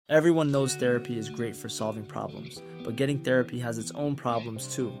Everyone knows therapy is great for solving problems, but getting therapy has its own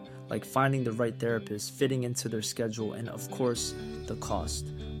problems too, like finding the right therapist, fitting into their schedule, and of course, the cost.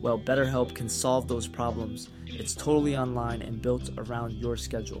 Well, BetterHelp can solve those problems. It's totally online and built around your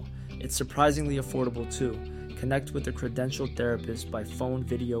schedule. It's surprisingly affordable too. Connect with a credentialed therapist by phone,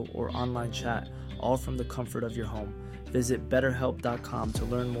 video, or online chat, all from the comfort of your home. Visit BetterHelp.com to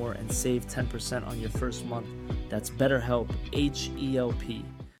learn more and save 10% on your first month. That's BetterHelp, H-E-L-P.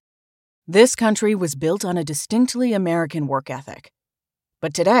 This country was built on a distinctly American work ethic.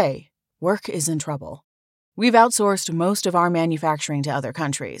 But today, work is in trouble. We've outsourced most of our manufacturing to other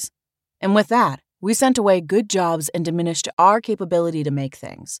countries. And with that, we sent away good jobs and diminished our capability to make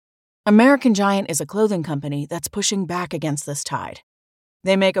things. American Giant is a clothing company that's pushing back against this tide.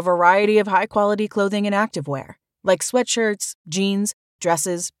 They make a variety of high-quality clothing and activewear, like sweatshirts, jeans,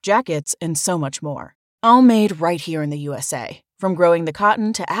 dresses, jackets, and so much more. All made right here in the USA, from growing the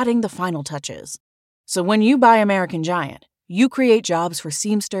cotton to adding the final touches. So when you buy American Giant, you create jobs for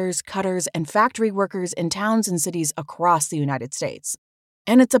seamsters, cutters, and factory workers in towns and cities across the United States.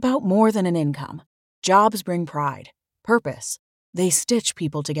 And it's about more than an income. Jobs bring pride, purpose. They stitch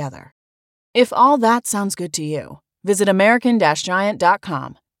people together. If all that sounds good to you, visit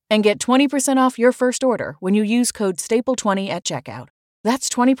American-Giant.com and get 20% off your first order when you use code STAPLE20 at checkout. That's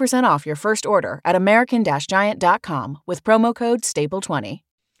 20% off your first order at American-Giant.com with promo code STAPLE20.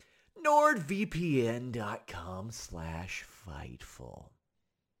 NordVPN.com/Fightful.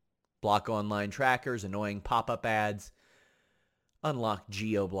 Block online trackers, annoying pop-up ads, unlock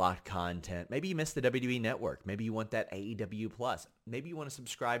geo-blocked content. Maybe you missed the WWE Network. Maybe you want that AEW Plus. Maybe you want to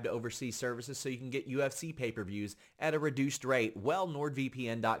subscribe to overseas services so you can get UFC pay-per-views at a reduced rate. Well,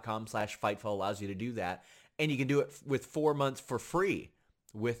 NordVPN.com/Fightful allows you to do that. And you can do it with 4 months for free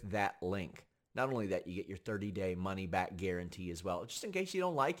with that link. Not only that, you get your 30-day money-back guarantee as well, just in case you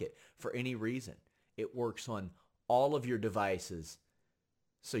don't like it for any reason. It works on all of your devices,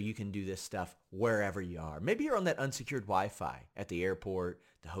 so you can do this stuff wherever you are. Maybe you're on that unsecured Wi-Fi at the airport,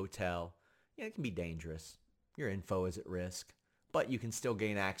 the hotel. Yeah, it can be dangerous. Your info is at risk. But you can still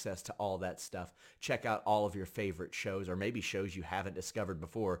gain access to all that stuff. Check out all of your favorite shows, or maybe shows you haven't discovered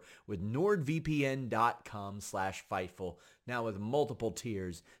before, with NordVPN.com/Fightful, now with multiple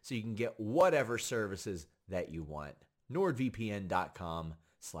tiers, so you can get whatever services that you want.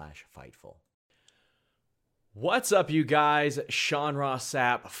 NordVPN.com/Fightful. What's up, you guys? Sean Ross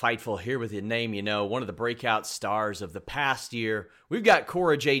Sapp, Fightful, here with your name you know, one of the breakout stars of the past year. We've got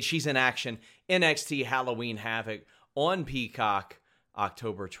Cora Jade. She's in action. NXT Halloween Havoc on Peacock,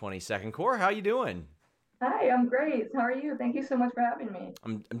 October 22nd. Cora, how you doing? Hi, I'm great. How are you? Thank you so much for having me.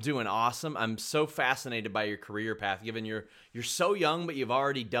 I'm doing awesome. I'm so fascinated by your career path, given you're so young, but you've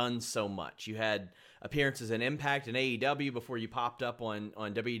already done so much. You had appearances in Impact and AEW before you popped up on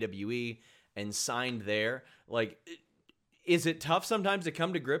WWE and signed there. Like, is it tough sometimes to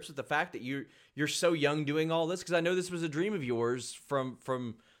come to grips with the fact that you're so young doing all this? Because I know this was a dream of yours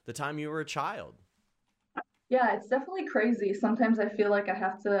from the time you were a child. Yeah, it's definitely crazy. Sometimes I feel like I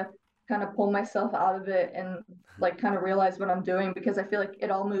have to kind of pull myself out of it and like kind of realize what I'm doing, because I feel like it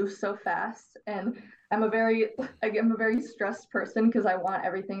all moves so fast. And I'm a very stressed person because I want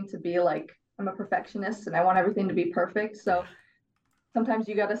everything to be like, I'm a perfectionist and I want everything to be perfect. So sometimes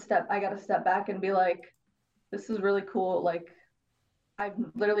I gotta step back and be like, this is really cool. Like,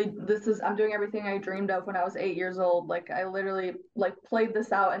 I'm doing everything I dreamed of when I was 8 years old. Like, I literally like played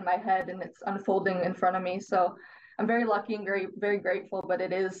this out in my head and it's unfolding in front of me. So I'm very lucky and very, very grateful, but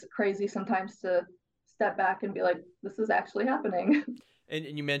it is crazy sometimes to step back and be like, this is actually happening.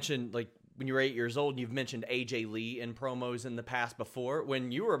 And you mentioned, like, when you were 8 years old, and you've mentioned AJ Lee in promos in the past before.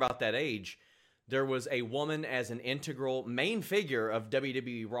 When you were about that age, there was a woman as an integral main figure of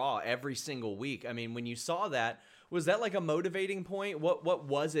WWE Raw every single week. I mean, when you saw that, was that like a motivating point? What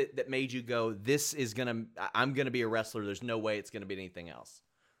was it that made you go, I'm going to be a wrestler. There's no way it's going to be anything else?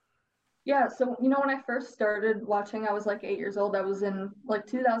 Yeah, so when I first started watching, I was like 8 years old. I was in like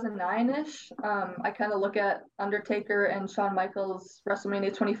 2009-ish. I kind of look at Undertaker and Shawn Michaels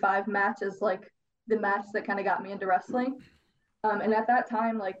WrestleMania 25 match as like the match that kind of got me into wrestling. And at that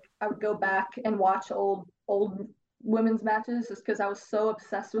time, like, I would go back and watch old women's matches just because I was so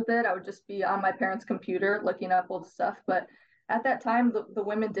obsessed with it. I would just be on my parents' computer looking up old stuff. But at that time, the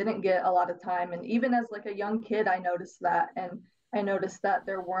women didn't get a lot of time. And even as like a young kid, I noticed that. And I noticed that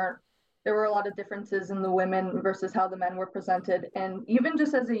there were a lot of differences in the women versus how the men were presented. And even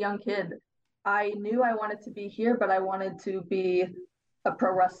just as a young kid, I knew I wanted to be here, but I wanted to be a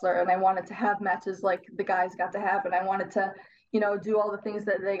pro wrestler and I wanted to have matches like the guys got to have. And I wanted to, do all the things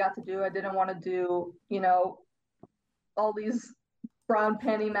that they got to do. I didn't want to do, all these brown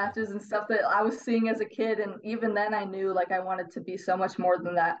penny matches and stuff that I was seeing as a kid. And even then I knew like I wanted to be so much more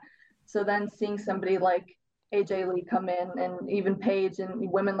than that. So then seeing somebody like AJ Lee come in and even Paige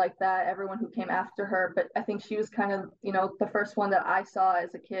and women like that, everyone who came after her. But I think she was kind of, the first one that I saw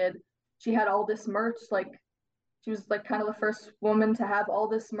as a kid. She had all this merch, like she was like kind of the first woman to have all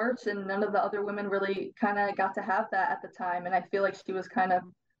this merch, and none of the other women really kind of got to have that at the time. And I feel like she was kind of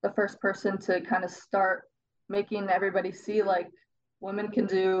the first person to kind of start making everybody see like women can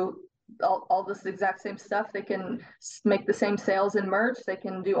do all this exact same stuff. They can make the same sales in merch. They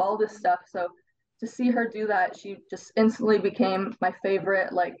can do all this stuff. So to see her do that, she just instantly became my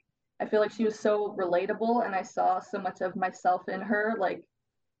favorite. Like, I feel like she was so relatable, and I saw so much of myself in her. Like,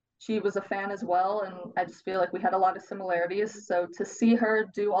 she was a fan as well, and I just feel like we had a lot of similarities. So to see her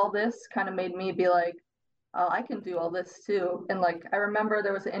do all this kind of made me be like, oh, I can do all this too. And like, I remember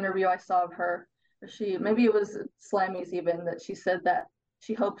there was an interview I saw of her, maybe it was Slammy's even, that she said that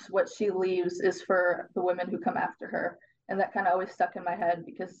she hopes what she leaves is for the women who come after her. And that kind of always stuck in my head,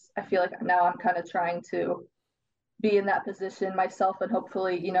 because I feel like now I'm kind of trying to be in that position myself, and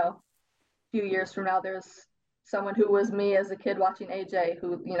hopefully, a few years from now, there's someone who was me as a kid watching AJ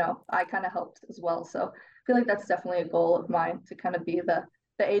who, I kind of helped as well. So I feel like that's definitely a goal of mine, to kind of be the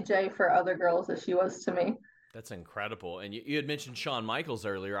AJ for other girls as she was to me. That's incredible. And you had mentioned Shawn Michaels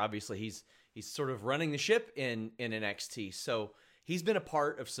earlier. Obviously, he's sort of running the ship in NXT. So he's been a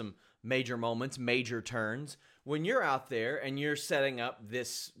part of some major moments, major turns. When you're out there and you're setting up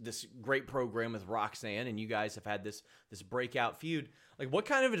this great program with Roxanne, and you guys have had this breakout feud, like, what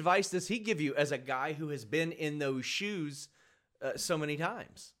kind of advice does he give you as a guy who has been in those shoes so many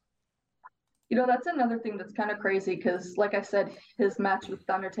times? That's another thing that's kind of crazy, because like I said, his match with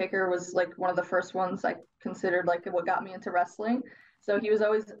The Undertaker was like one of the first ones I considered like what got me into wrestling. So he was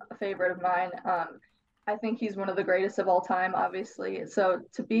always a favorite of mine. I think he's one of the greatest of all time, obviously. So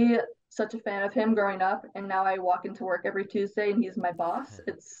to be such a fan of him growing up, and now I walk into work every Tuesday and he's my boss,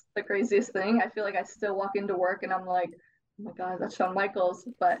 it's the craziest thing. I feel like I still walk into work and I'm like, oh my God, that's Shawn Michaels.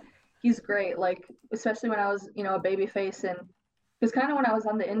 But he's great. Like, especially when I was, a baby face, and because kind of when I was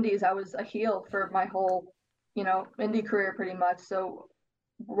on the indies, I was a heel for my whole, indie career pretty much. So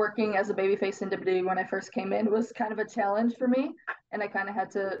working as a babyface in WWE when I first came in was kind of a challenge for me. And I kind of had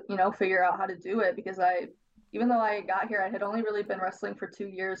to, figure out how to do it, because even though I got here, I had only really been wrestling for 2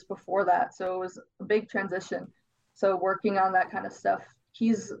 years before that. So it was a big transition. So working on that kind of stuff,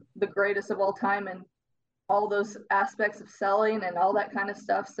 he's the greatest of all time, and all those aspects of selling and all that kind of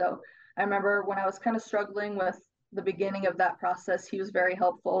stuff. So I remember when I was kind of struggling with the beginning of that process, he was very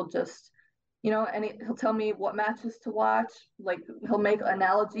helpful. Just, and he'll tell me what matches to watch. Like, he'll make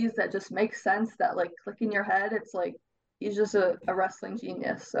analogies that just make sense, that like click in your head. It's like, he's just a wrestling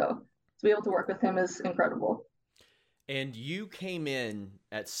genius. So to be able to work with him is incredible. And you came in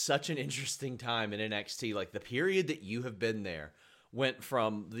at such an interesting time in NXT. Like, the period that you have been there went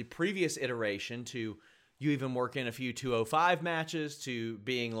from the previous iteration to you even working a few 205 matches to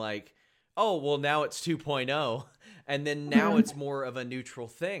being like, oh, well, now it's 2.0. And then now it's more of a neutral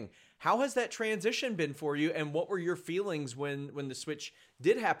thing. How has that transition been for you? And what were your feelings when the switch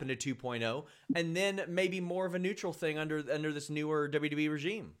did happen to 2.0, and then maybe more of a neutral thing under this newer WWE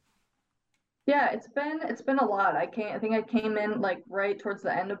regime? Yeah, it's been a lot. I think I came in like right towards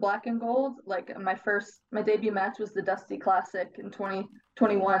the end of Black and Gold. Like, my debut match was the Dusty Classic in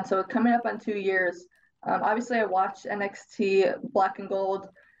 2021. So coming up on 2 years. Obviously I watched NXT Black and Gold.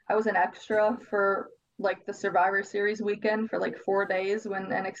 I was an extra for like the Survivor Series weekend for like 4 days when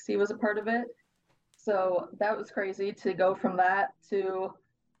NXT was a part of it. So that was crazy to go from that to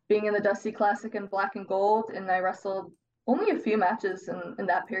being in the Dusty Classic and Black and Gold. And I wrestled only a few matches in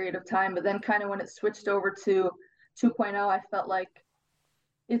that period of time. But then kind of when it switched over to 2.0, I felt like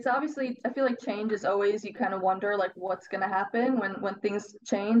it's obviously, I feel like change is always, you kind of wonder like what's going to happen when things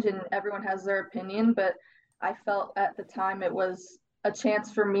change, and everyone has their opinion. But I felt at the time it was a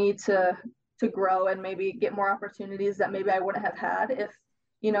chance for me to grow and maybe get more opportunities that maybe I wouldn't have had if,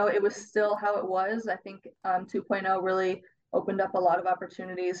 it was still how it was. I think 2.0 really opened up a lot of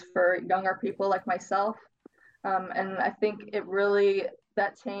opportunities for younger people like myself. And I think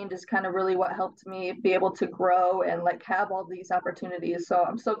that change is kind of really what helped me be able to grow and like have all these opportunities. So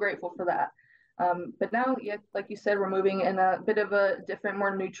I'm so grateful for that. But now, yeah, like you said, we're moving in a bit of a different,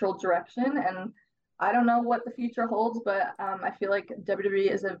 more neutral direction. And I don't know what the future holds, but I feel like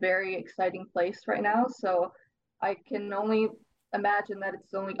WWE is a very exciting place right now. So I can only imagine that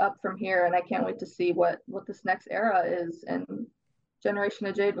it's only up from here. And I can't wait to see what this next era is. And Generation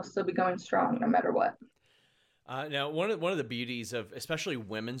of Jade will still be going strong no matter what. Now, one of the beauties of especially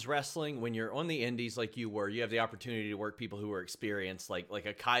women's wrestling, when you're on the indies like you were, you have the opportunity to work people who are experienced, like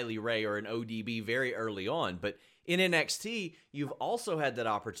a Kylie Ray or an ODB very early on. But in NXT, you've also had that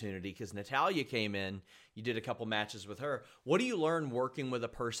opportunity because Natalya came in. You did a couple matches with her. What do you learn working with a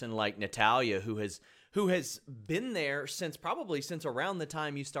person like Natalya, who has been there since around the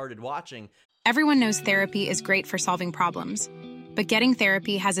time you started watching? Everyone knows therapy is great for solving problems, but getting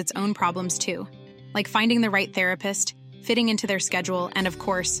therapy has its own problems too. Like finding the right therapist, fitting into their schedule, and of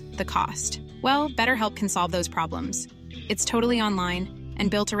course, the cost. Well, BetterHelp can solve those problems. It's totally online and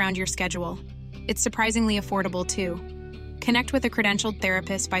built around your schedule. It's surprisingly affordable too. Connect with a credentialed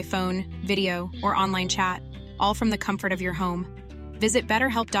therapist by phone, video, or online chat, all from the comfort of your home. Visit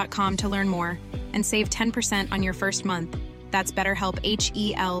BetterHelp.com to learn more and save 10% on your first month. That's BetterHelp,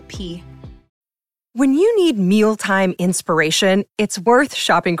 H-E-L-P. When you need mealtime inspiration, it's worth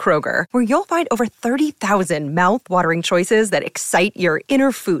shopping Kroger, where you'll find over 30,000 mouth-watering choices that excite your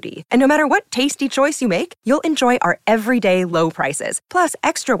inner foodie. And no matter what tasty choice you make, you'll enjoy our everyday low prices, plus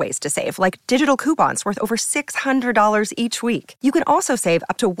extra ways to save, like digital coupons worth over $600 each week. You can also save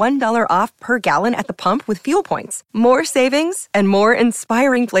up to $1 off per gallon at the pump with fuel points. More savings and more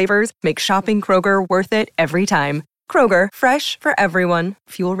inspiring flavors make shopping Kroger worth it every time. Kroger, fresh for everyone.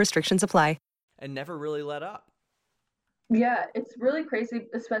 Fuel restrictions apply. And never really let up. Yeah, it's really crazy,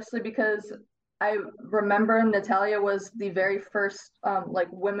 especially because I remember Natalya was the very first like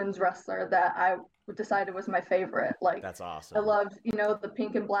women's wrestler that I decided was my favorite. Like, that's awesome. I loved, the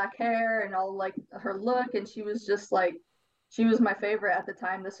pink and black hair and all like her look, and she was just like, she was my favorite at the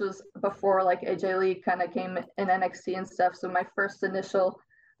time. This was before like AJ Lee kind of came in NXT and stuff. So my first initial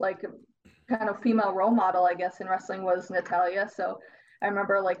like kind of female role model, I guess, in wrestling was Natalya. So I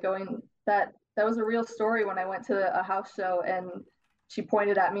remember like going that was a real story when I went to a house show and she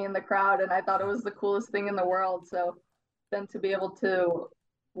pointed at me in the crowd and I thought it was the coolest thing in the world. So then to be able to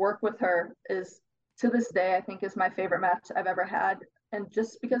work with her is, to this day, I think is my favorite match I've ever had. And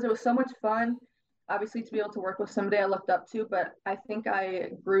just because it was so much fun, obviously to be able to work with somebody I looked up to, but I think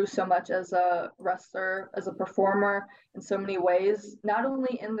I grew so much as a wrestler, as a performer in so many ways, not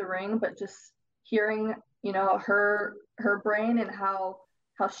only in the ring, but just hearing, her brain and how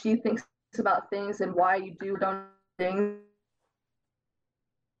she thinks about things and why you do things.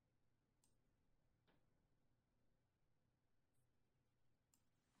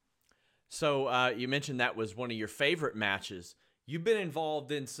 So you mentioned that was one of your favorite matches. You've been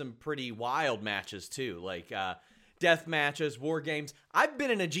involved in some pretty wild matches too, like death matches, war games. I've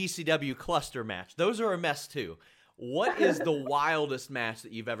been in a GCW cluster match. Those are a mess too. What is the wildest match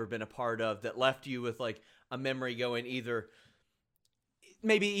that you've ever been a part of that left you with like a memory going either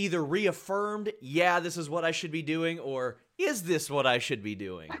reaffirmed, yeah, this is what I should be doing, or is this what I should be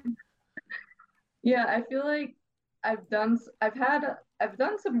doing? Yeah, I feel like I've done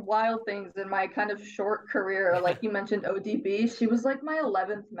some wild things in my kind of short career. Like you mentioned ODB, she was like my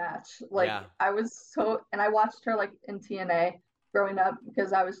 11th match. Like yeah. And I watched her like in TNA growing up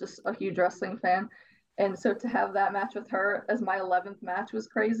because I was just a huge wrestling fan. And so to have that match with her as my 11th match was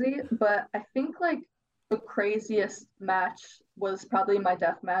crazy. But I think like the craziest match was probably my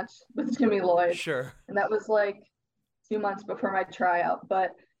death match with Jimmy Lloyd. Sure. And that was like 2 months before my tryout.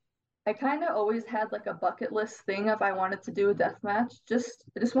 But I kind of always had like a bucket list thing if I wanted to do a death match.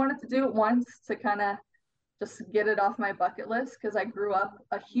 I just wanted to do it once to kind of just get it off my bucket list because I grew up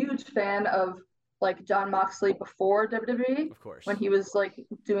a huge fan of like Jon Moxley before WWE. Of course. When he was like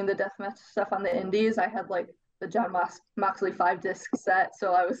doing the deathmatch stuff on the indies, I had like the Jon Moxley 5-disc set.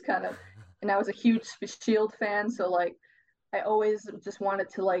 So I was and I was a huge Shield fan. So like I always just wanted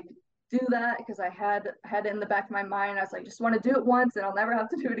to like do that because I had it in the back of my mind. I was like, just want to do it once and I'll never have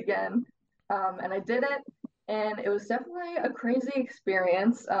to do it again. And I did it. And it was definitely a crazy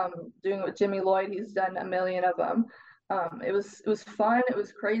experience doing it with Jimmy Lloyd. He's done a million of them. It was fun. It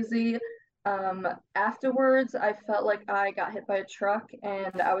was crazy. Afterwards, I felt like I got hit by a truck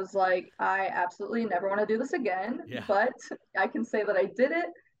and I was like, I absolutely never want to do this again. Yeah. But I can say that I did it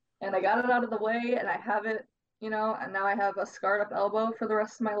and I got it out of the way and I have it, and now I have a scarred up elbow for the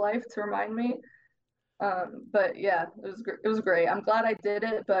rest of my life to remind me. But yeah, it was great. I'm glad I did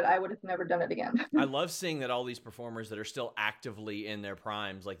it, but I would have never done it again. I love seeing that all these performers that are still actively in their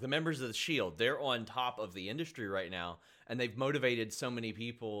primes, like the members of the Shield, they're on top of the industry right now, and they've motivated so many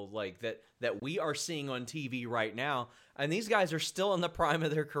people like that we are seeing on TV right now. And these guys are still in the prime of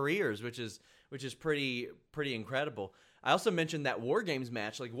their careers, which is pretty incredible. I also mentioned that War Games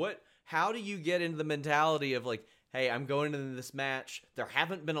match. Like, how do you get into the mentality of like, hey, I'm going into this match. There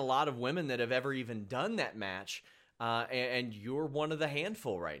haven't been a lot of women that have ever even done that match, and you're one of the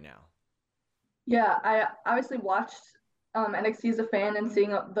handful right now. Yeah, I obviously watched NXT as a fan, and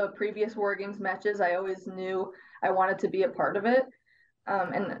seeing the previous War Games matches, I always knew I wanted to be a part of it.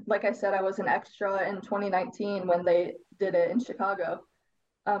 And like I said, I was an extra in 2019 when they did it in Chicago.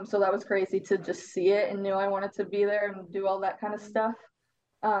 So that was crazy to just see it and knew I wanted to be there and do all that kind of stuff.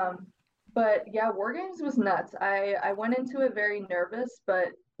 Um, but yeah, War Games was nuts. I went into it very nervous, but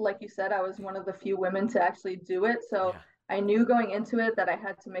like you said, I was one of the few women to actually do it. So Yeah. I knew going into it that I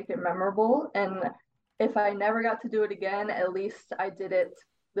had to make it memorable. And if I never got to do it again, at least I did it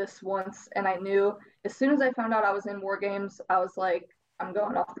this once. And I knew as soon as I found out I was in War Games, I was like, I'm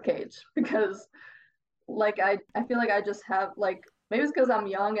going off the cage because like I feel like I just have like maybe it's because I'm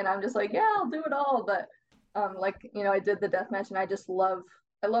young and I'm just like, yeah, I'll do it all. But like, I did the death match and I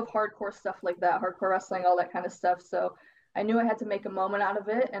love hardcore stuff like that, hardcore wrestling, all that kind of stuff. So I knew I had to make a moment out of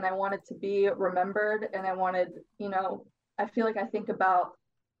it and I wanted to be remembered and I wanted, I feel like I think about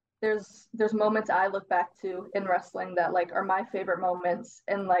there's moments I look back to in wrestling that like are my favorite moments.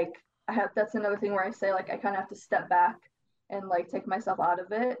 And like that's another thing where I say like I kind of have to step back and like take myself out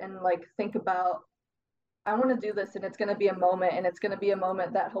of it and like think about I want to do this and it's going to be a moment and it's going to be a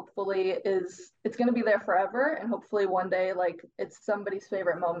moment that hopefully it's going to be there forever and hopefully one day like it's somebody's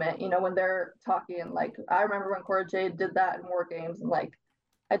favorite moment, when they're talking and like I remember when Cora Jade did that in War Games and like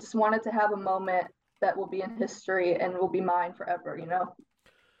I just wanted to have a moment that will be in history and will be mine forever.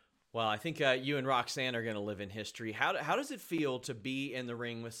 Well, I think you and Roxanne are going to live in history. How does it feel to be in the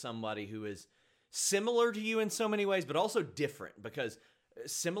ring with somebody who is similar to you in so many ways, but also different? Because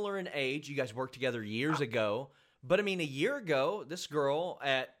similar in age, you guys worked together years ago. But I mean, a year ago, this girl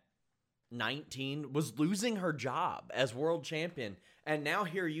at 19 was losing her job as world champion. And now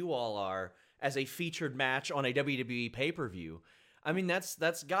here you all are as a featured match on a WWE pay-per-view. I mean,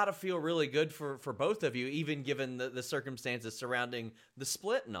 that's got to feel really good for both of you, even given the circumstances surrounding the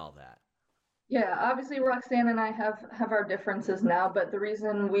split and all that. Yeah, obviously Roxanne and I have our differences now, but the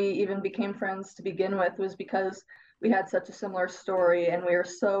reason we even became friends to begin with was because we had such a similar story and we were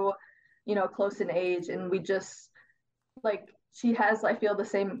so, close in age and we just like she has I feel the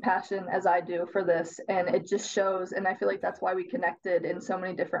same passion as I do for this and it just shows and I feel like that's why we connected in so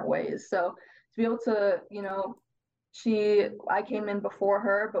many different ways. So to be able to, I came in before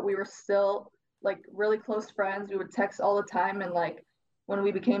her, but we were still like really close friends. We would text all the time and like when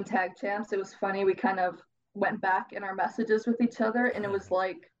we became tag champs, it was funny. We kind of went back in our messages with each other and it was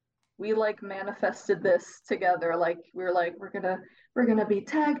like we like manifested this together. Like we were like, we're gonna be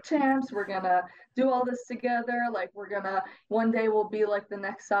tag champs, we're gonna do all this together, like we're gonna one day we'll be like the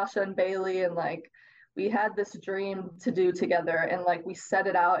next Sasha and Bailey and like we had this dream to do together and like we set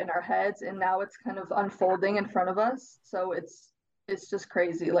it out in our heads and now it's kind of unfolding in front of us. So it's just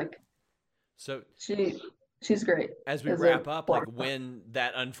crazy. Like so she's great. As we wrap up, like when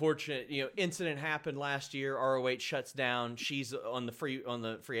that unfortunate, incident happened last year, ROH shuts down, she's on the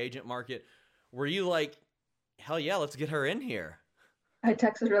free agent market. Were you like, hell yeah, let's get her in here? I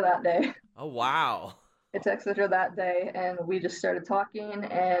texted her that day. Oh, wow. I texted her that day and we just started talking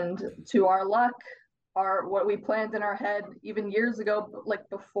and to our luck, what we planned in our head even years ago, like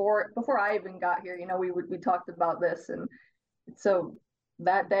before I even got here, we talked about this. And so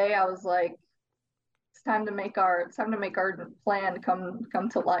that day I was like, it's time to make our plan come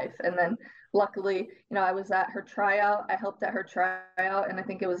to life. And then luckily, I was at her tryout. I helped at her tryout, and I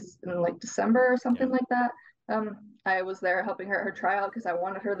think it was in like December or something like that. I was there helping her at her tryout because I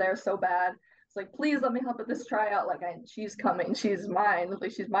wanted her there so bad. It's like, please let me help at this tryout. Like she's coming. She's mine.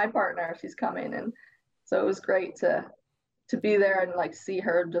 Like she's my partner. She's coming. And so it was great to be there and like see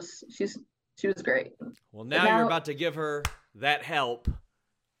her. She was great. Well, now you're about to give her that help.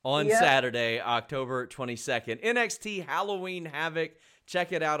 On Saturday, October 22nd, NXT Halloween Havoc.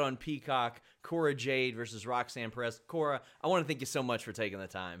 Check it out on Peacock. Cora Jade versus Roxanne Perez. Cora, I want to thank you so much for taking the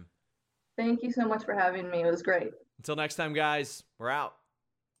time. Thank you so much for having me. It was great. Until next time, guys, we're out.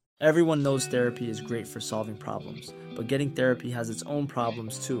 Everyone knows therapy is great for solving problems, but getting therapy has its own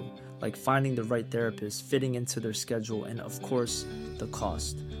problems too, like finding the right therapist, fitting into their schedule, and of course, the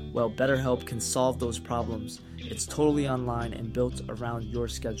cost. Well, BetterHelp can solve those problems. It's totally online and built around your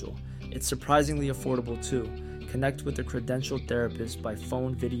schedule. It's surprisingly affordable too. Connect with a credentialed therapist by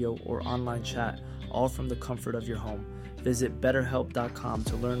phone, video, or online chat, all from the comfort of your home. Visit BetterHelp.com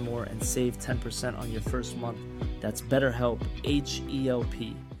to learn more and save 10% on your first month. That's BetterHelp,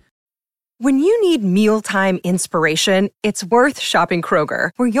 H-E-L-P. When you need mealtime inspiration, it's worth shopping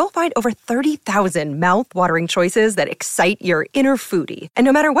Kroger, where you'll find over 30,000 mouth-watering choices that excite your inner foodie. And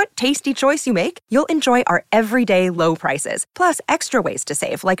no matter what tasty choice you make, you'll enjoy our everyday low prices, plus extra ways to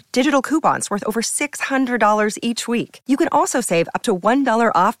save, like digital coupons worth over $600 each week. You can also save up to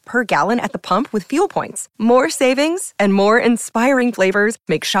 $1 off per gallon at the pump with fuel points. More savings and more inspiring flavors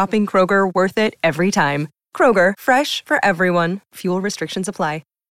make shopping Kroger worth it every time. Kroger, fresh for everyone. Fuel restrictions apply.